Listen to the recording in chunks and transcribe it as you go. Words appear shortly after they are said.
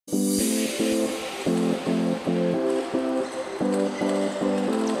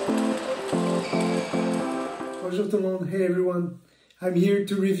tout le monde, hey everyone. I'm here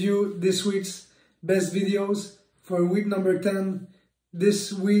to review this week's best videos for week number 10.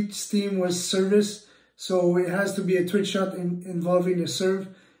 This week's theme was service, so it has to be a trick shot involving a serve.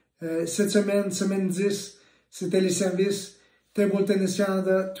 Cette semaine, semaine 10, c'était les services. Table Tennis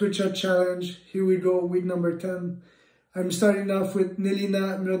Canada, Trick Shot Challenge. Here we go, week number 10. I'm starting off with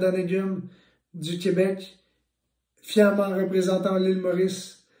Nélina Murdanegum du Québec, fièrement représentant l'île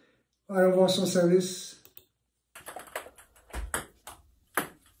Maurice. Allons voir son service.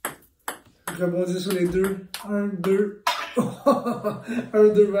 Je rebondis sur les deux. 1, 2. 1,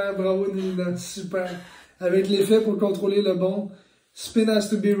 2, ouais, bravo Nélina, super. Avec l'effet pour contrôler le bon. Spin has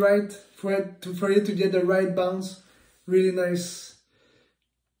to be right for it to get the right bounce. Really nice.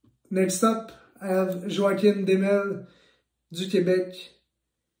 Next up, I have Joachim Demel du Québec.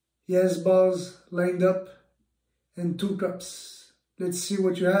 He has balls lined up and 2 cups. Let's see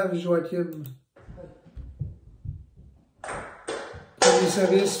what you have, Joachim. Premier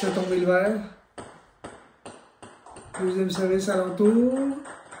service, fait tomber le verre. Deuxième service alentour.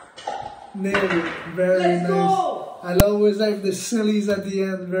 Nailed it. Very nice. I always like the sillies at the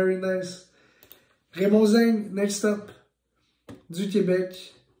end. Very nice. Raymond Zeng, next up, du Québec.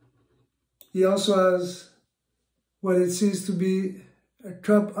 He also has what it seems to be a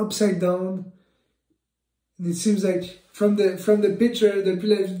cup upside down. And it seems like from the picture, depuis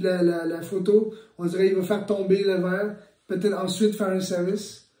la photo, on dirait qu'il va faire tomber le verre, peut-être ensuite faire un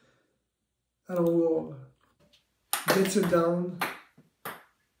service. Alors, on gets it down.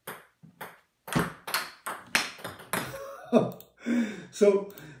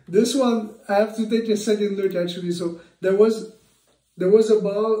 So this one, I have to take a second look actually. So there was a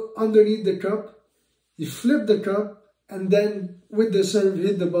ball underneath the cup. He flipped the cup and then with the serve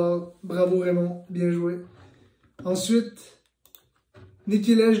hit the ball. Bravo Raymond, bien joué. Ensuite,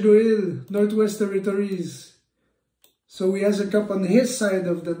 Nikhilej Goyal, Northwest Territories. So he has a cup on his side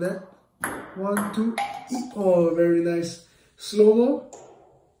of the net. 1, 2, oh, very nice. Slow-mo.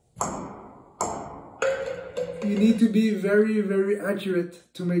 You need to be very, very accurate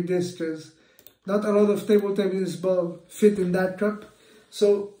to make this because not a lot of table tennis balls fit in that cup.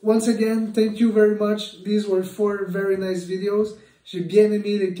 So, once again, thank you very much. These were 4 very nice videos. J'ai bien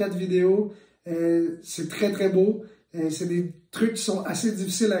aimé les 4 vidéos. C'est très, très beau. C'est des trucs qui sont assez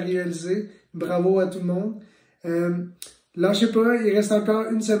difficiles à réaliser. Bravo à tout le monde. Lâchez pas, il reste encore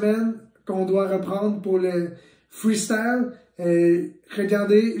une semaine qu'on doit reprendre pour le freestyle.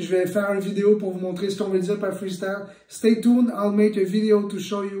 Regardez, je vais faire une vidéo pour vous montrer ce qu'on veut dire par freestyle. Stay tuned, I'll make a video to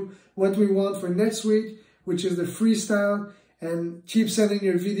show you what we want for next week, which is the freestyle. And keep sending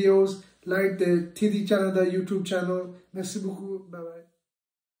your videos, like the TD Canada YouTube channel. Merci beaucoup, bye bye.